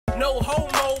No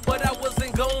homo, but I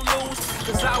wasn't gon' lose,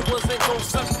 cause I wasn't gon'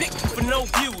 suck dick for no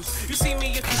views. You see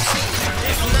me if you see me,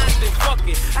 if not then fuck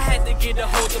it. I had to get a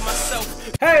hold of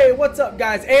myself. Hey, what's up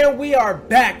guys? And we are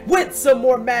back with some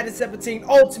more Madden 17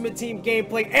 Ultimate Team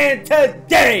gameplay. And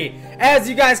today, as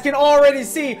you guys can already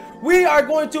see, we are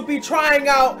going to be trying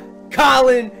out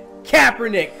Colin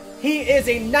Kaepernick. He is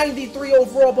a 93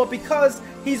 overall, but because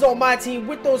he's on my team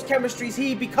with those chemistries,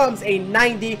 he becomes a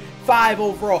 95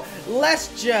 overall.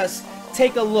 Let's just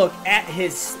take a look at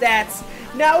his stats.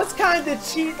 Now, it's kind of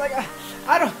cheap. Like,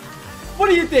 I don't... What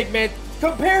do you think, man?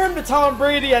 Compare him to Tom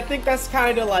Brady, I think that's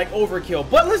kind of like overkill.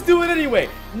 But let's do it anyway.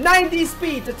 90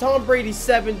 speed to Tom Brady's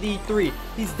 73.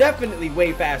 He's definitely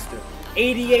way faster.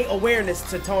 88 awareness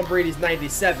to Tom Brady's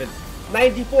 97.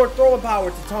 94 throwing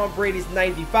power to Tom Brady's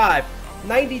 95.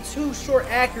 92 short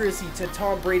accuracy to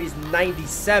Tom Brady's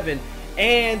 97,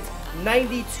 and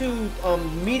 92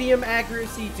 medium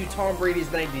accuracy to Tom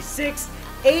Brady's 96,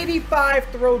 85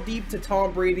 throw deep to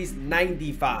Tom Brady's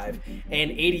 95,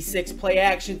 and 86 play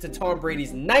action to Tom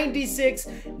Brady's 96,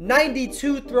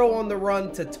 92 throw on the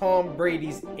run to Tom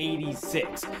Brady's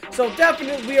 86. So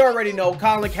definitely we already know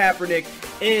Colin Kaepernick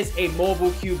is a mobile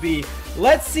QB.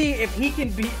 Let's see if he can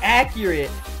be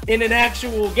accurate in an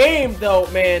actual game though,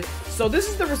 man. So this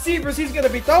is the receivers he's going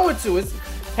to be throwing to.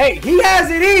 Hey, he has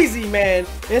it easy, man.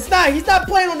 He's not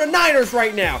playing on the Niners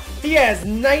right now. He has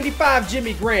 95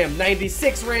 Jimmy Graham,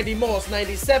 96 Randy Moss,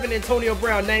 97 Antonio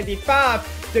Brown, 95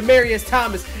 Demaryius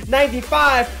Thomas,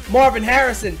 95 Marvin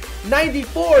Harrison,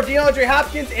 94 DeAndre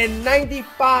Hopkins, and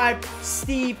 95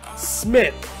 Steve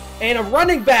Smith. And a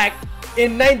running back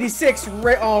in 96,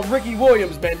 Ricky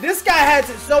Williams, man. This guy has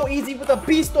it so easy with a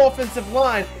beast offensive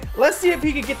line. Let's see if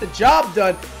he can get the job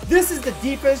done. This is the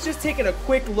defense. Just taking a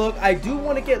quick look. I do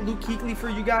want to get Luke Kuechly for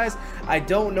you guys. I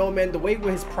don't know, man. The way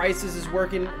his prices is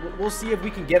working, we'll see if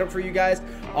we can get him for you guys,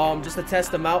 just to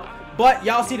test them out. But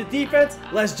y'all see the defense?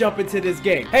 Let's jump into this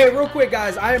game. Hey, real quick,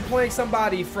 guys. I am playing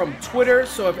somebody from Twitter.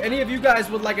 So if any of you guys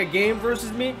would like a game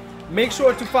versus me, make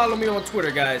sure to follow me on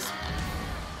Twitter, guys.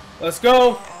 Let's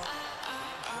go.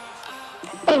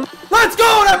 Let's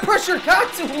go! That pressure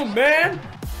got to him, man.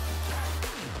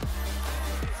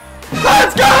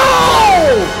 Let's go!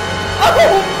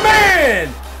 Oh,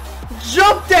 man!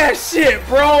 Jump that shit,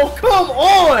 bro. Come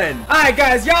on. All right,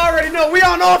 guys. Y'all already know we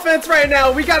on offense right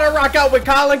now. We got to rock out with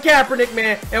Colin Kaepernick,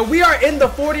 man. And we are in the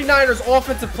 49ers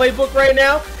offensive playbook right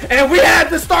now. And we had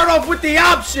to start off with the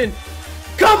option.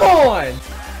 Come on.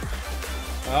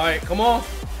 All right, come on.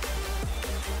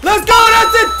 Let's go!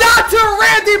 That's it! Dr.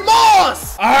 Randy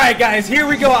Moss! Alright guys, here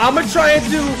we go. I'm gonna try and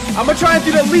do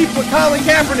the leap with Colin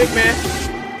Kaepernick, man.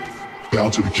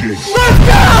 Down to the king. Let's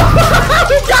go!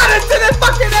 We got it to the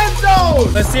fucking end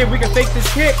zone! Let's see if we can fake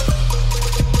this kick.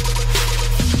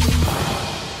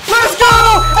 Let's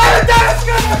go! And that's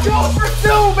gonna go for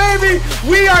 2, baby!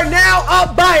 We are now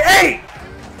up by 8!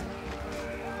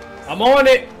 I'm on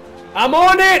it! I'm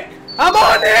on it! I'm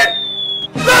on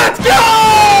it! Let's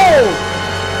go!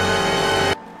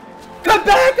 Come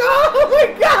back! Oh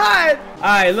my god!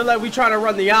 Alright, look like we trying to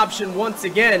run the option once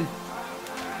again.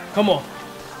 Come on.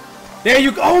 There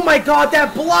you go. Oh my god,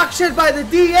 that block shit by the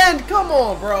D end. Come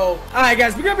on, bro. Alright,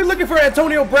 guys, we're gonna be looking for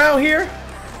Antonio Brown here.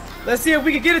 Let's see if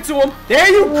we can get it to him. There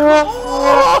you go.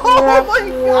 Oh my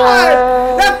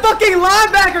god! That fucking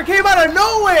linebacker came out of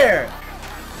nowhere.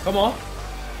 Come on.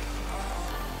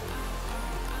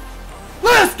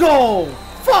 Let's go!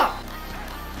 Fuck!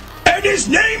 And his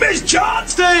name is John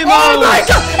Stamos! Oh my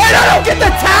god! And I don't get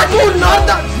the tackle! No!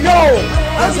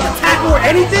 I don't get the tackle or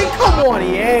anything? Come on,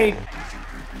 EA!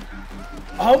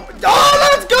 Oh,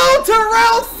 let's go!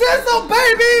 Terrell Sizzle,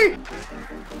 baby!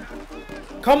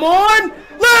 Come on!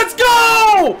 Let's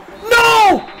go!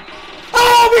 No!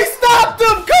 Oh, we stopped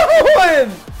him! Come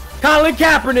on! Colin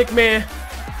Kaepernick, man.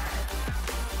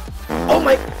 Oh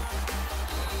my...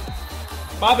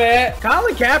 My bad.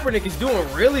 Colin Kaepernick is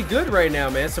doing really good right now,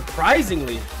 man.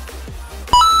 Surprisingly.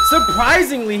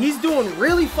 Surprisingly, he's doing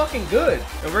really fucking good.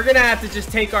 And we're gonna have to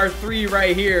just take our 3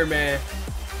 right here, man.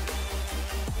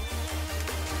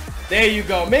 There you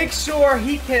go. Make sure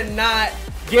he cannot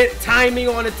get timing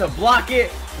on it to block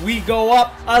it. We go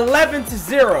up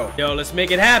 11-0. Yo, let's make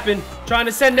it happen. Trying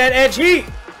to send that edge heat.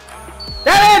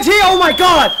 That edge heat. Oh my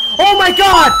god. Oh my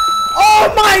god.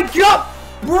 Oh my god.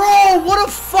 Bro, what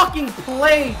a fucking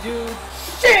play, dude.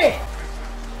 Shit.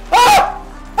 Oh!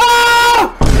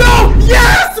 Oh! No!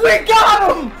 Yes, we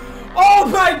got him! Oh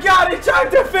my god, he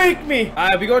tried to fake me.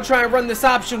 Alright, we're gonna try and run this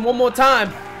option one more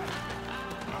time.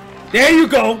 There you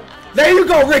go. There you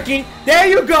go, Ricky. There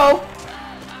you go.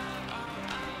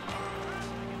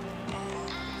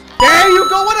 There you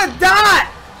go. What a dot.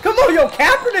 Come Oh, yo,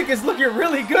 Kaepernick is looking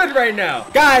really good right now.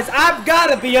 Guys, I've got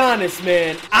to be honest,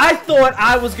 man. I thought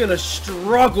I was going to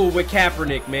struggle with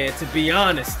Kaepernick, man, to be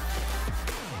honest.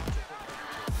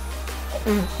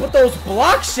 But those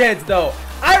block sheds, though,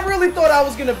 I really thought I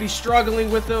was going to be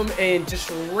struggling with him and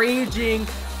just raging.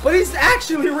 But he's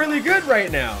actually really good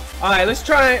right now. All right, let's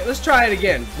try it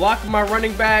again. Block my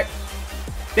running back.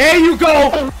 There you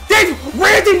go.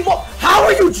 Randy, how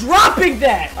are you dropping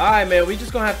that? All right, man, we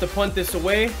just going to have to punt this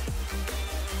away.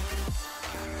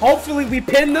 Hopefully we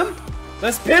pin them.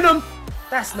 Let's pin them.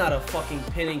 That's not a fucking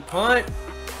pinning punt.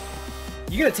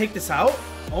 You going to take this out?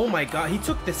 Oh, my God. He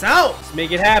took this out. Let's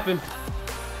make it happen.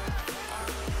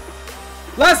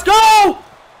 Let's go.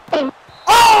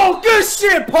 Oh, good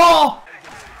shit, Paul.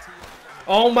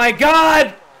 Oh, my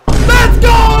God. Let's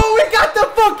go! We got the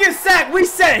fucking sack! We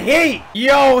said heat!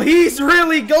 Yo, he's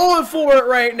really going for it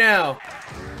right now.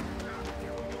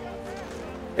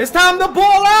 It's time to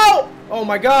ball out! Oh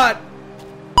my God.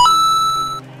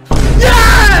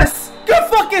 Yes! Good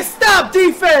fucking stop,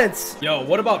 defense! Yo,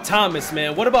 what about Thomas,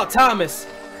 man? What about Thomas?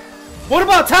 What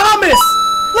about Thomas?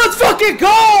 Let's fucking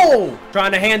go!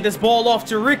 Trying to hand this ball off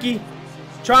to Ricky.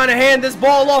 Trying to hand this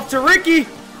ball off to Ricky.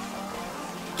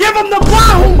 Give him the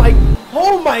ball!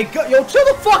 Oh my God, yo, chill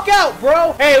the fuck out,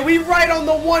 bro. Hey, we right on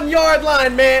the 1 yard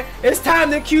line, man. It's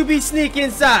time to QB sneak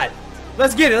inside.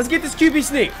 Let's get it. Let's get this QB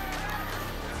sneak.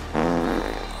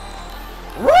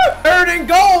 Woo! 3rd and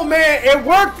goal, man. It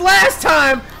worked last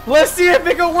time. Let's see if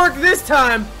it can work this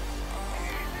time.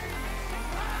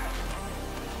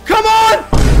 Come on!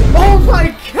 Oh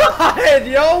my God,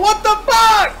 yo, what the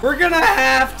fuck? We're gonna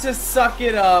have to suck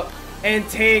it up and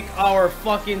take our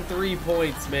fucking 3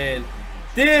 points, man.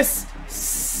 This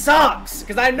sucks,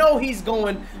 because I know he's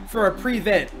going for a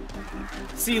prevent.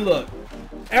 See, look,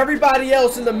 everybody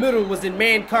else in the middle was in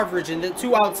man coverage, and the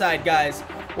 2 outside guys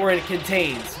were in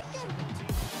contains.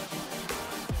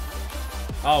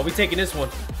 Oh, we taking this one.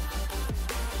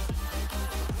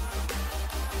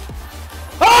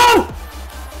 Oh!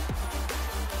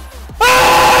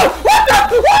 Oh! What the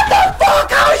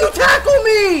fuck? How you tackle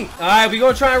me? All right, we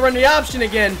gonna try and run the option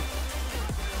again.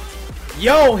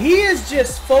 Yo, he is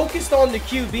just focused on the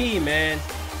QB, man.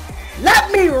 Let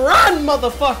me run,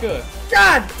 motherfucker.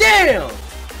 God damn.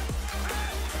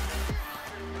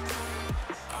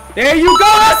 There you go.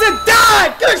 That's a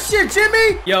dive. Good shit,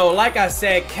 Jimmy. Yo, like I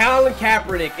said, Colin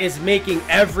Kaepernick is making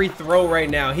every throw right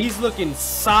now. He's looking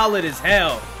solid as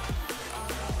hell.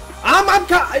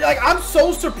 I'm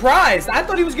so surprised. I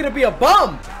thought he was gonna be a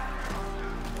bum.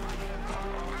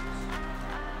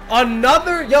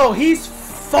 Another, yo, he's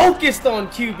focused on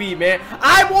QB, man.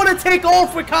 I want to take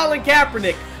off with Colin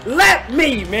Kaepernick. Let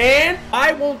me, man.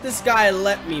 I want this guy to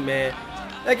let me, man.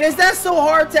 Like, is that so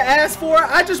hard to ask for?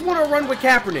 I just want to run with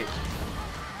Kaepernick.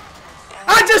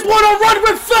 I just want to run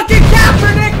with fucking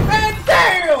Kaepernick, man.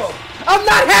 Damn. I'm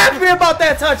not happy about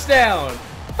that touchdown.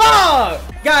 Fuck.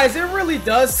 Guys, it really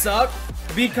does suck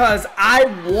because I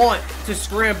want to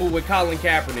scramble with Colin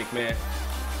Kaepernick, man.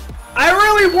 I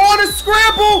really want to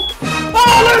scramble.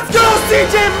 Oh, let's go,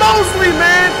 CJ Mosley,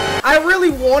 man. I really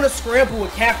want to scramble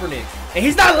with Kaepernick. And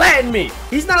he's not letting me.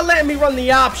 He's not letting me run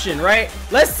the option, right?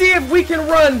 Let's see if we can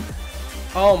run.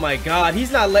 Oh, my God.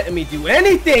 He's not letting me do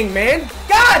anything, man.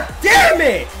 God damn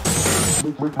it.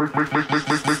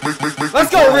 Let's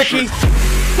go, Ricky.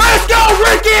 Let's go,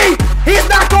 Ricky. He's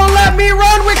not going to let me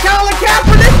run with Colin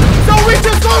Kaepernick, so we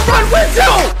just going to run with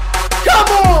you. Come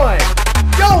on.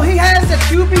 Yo, he has a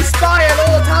QB spy at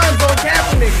all times on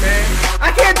Kaepernick, man.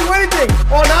 I can't do anything.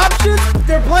 On options,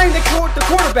 they're playing the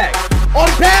quarterback. On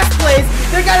pass plays,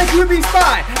 they got a QB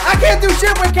spy. I can't do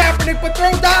shit with Kaepernick but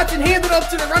throw dots and hand it up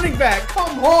to the running back.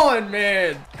 Come on,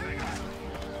 man.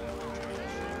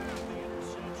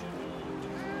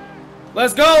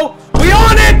 Let's go. We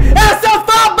on it. That's a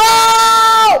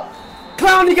football.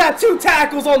 Clowney got 2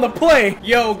 tackles on the play.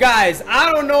 Yo, guys,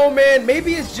 I don't know, man.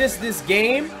 Maybe it's just this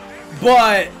game.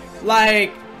 But,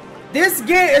 like, this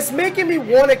game is making me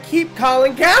want to keep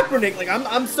Colin Kaepernick. Like,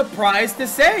 I'm surprised to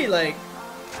say, like.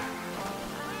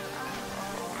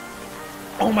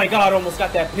 Oh, my God, almost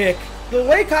got that pick. The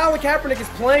way Colin Kaepernick is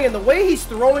playing and the way he's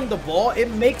throwing the ball, it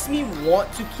makes me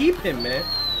want to keep him, man.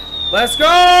 Let's go!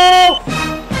 Oh,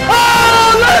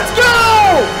 let's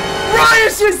go!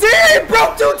 Ryan Shazier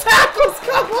broke 2 tackles.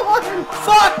 Come on.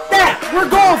 Fuck that. We're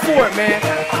going for it, man.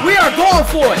 We are going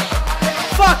for it.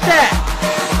 Fuck that!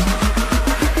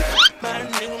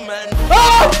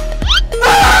 Oh!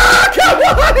 Ah, come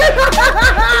on!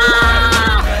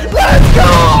 Let's go!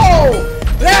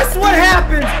 That's what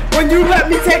happens when you let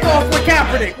me take off with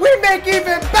Kaepernick. We make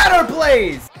even better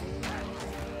plays.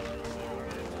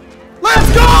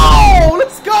 Let's go!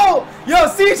 Let's go!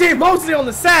 CJ Mosley on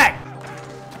the sack.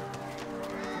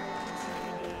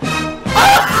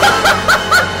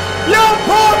 Yo,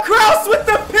 Paul Krause with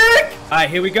the pick. All right,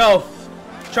 here we go.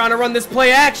 Trying to run this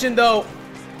play action, though.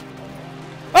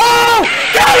 Oh!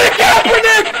 Colin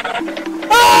Kaepernick!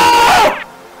 Oh!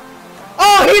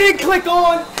 Oh, he didn't click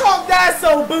on. Oh, that's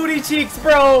so booty cheeks,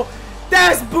 bro.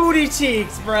 That's booty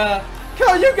cheeks, bro.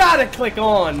 Come, you gotta click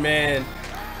on, man.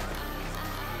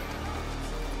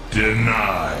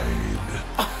 Denied.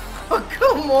 Oh,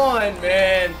 come on,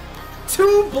 man.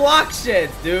 2 block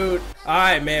sheds, dude. All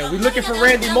right, man. We looking for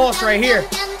Randy Moss right here.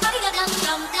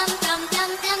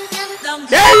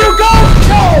 There you go!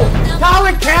 Yo!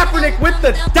 Colin Kaepernick with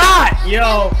the dot,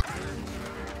 yo.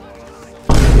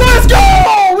 Let's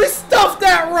go! We stuffed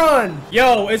that run.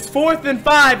 Yo, it's 4th and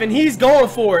 5, and he's going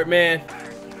for it, man.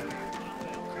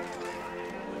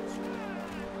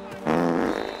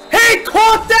 He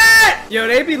caught that! Yo,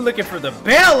 they be looking for the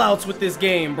bailouts with this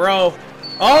game, bro.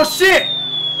 Oh, shit.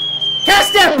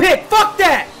 Catch that pick. Fuck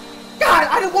that. God,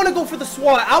 I didn't want to go for the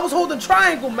SWAT. I was holding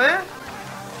triangle, man.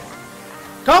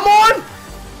 Come on.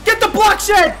 Get the block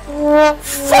shed.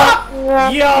 Fuck.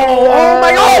 Yo. Oh,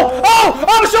 my.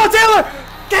 Oh, Sean Taylor.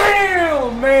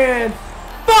 Damn, man.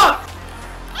 Fuck.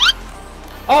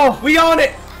 Oh, we on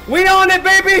it. We on it,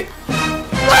 baby.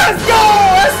 Let's go.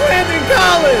 That's Landon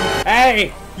Collins.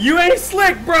 Hey, you ain't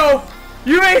slick, bro.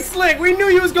 You ain't slick. We knew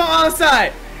you was going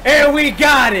onside. And we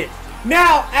got it.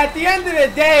 Now, at the end of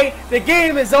the day, the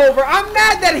game is over. I'm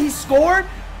mad that he scored,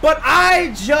 but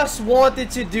I just wanted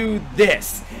to do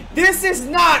this. This is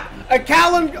not a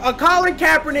Colin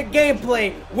Kaepernick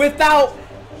gameplay without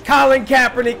Colin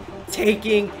Kaepernick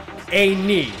taking a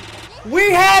knee.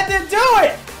 We had to do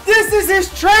it. This is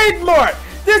his trademark.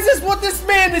 This is what this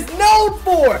man is known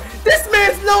for. This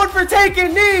man's known for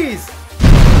taking knees.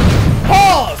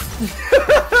 Pause.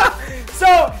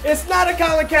 So, it's not a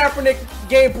Colin Kaepernick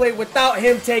gameplay without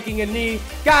him taking a knee.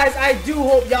 Guys, I do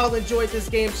hope y'all enjoyed this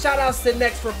game. Shout outs to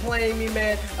Next for playing me,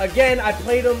 man. Again, I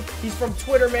played him. He's from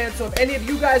Twitter, man. So if any of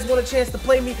you guys want a chance to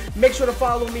play me, make sure to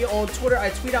follow me on Twitter. I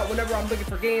tweet out whenever I'm looking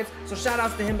for games. So shout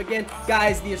outs to him again.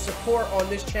 Guys, the support on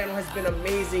this channel has been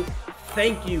amazing.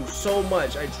 Thank you so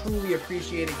much. I truly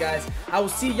appreciate it, guys. I will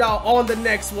see y'all on the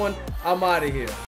next one. I'm out of here.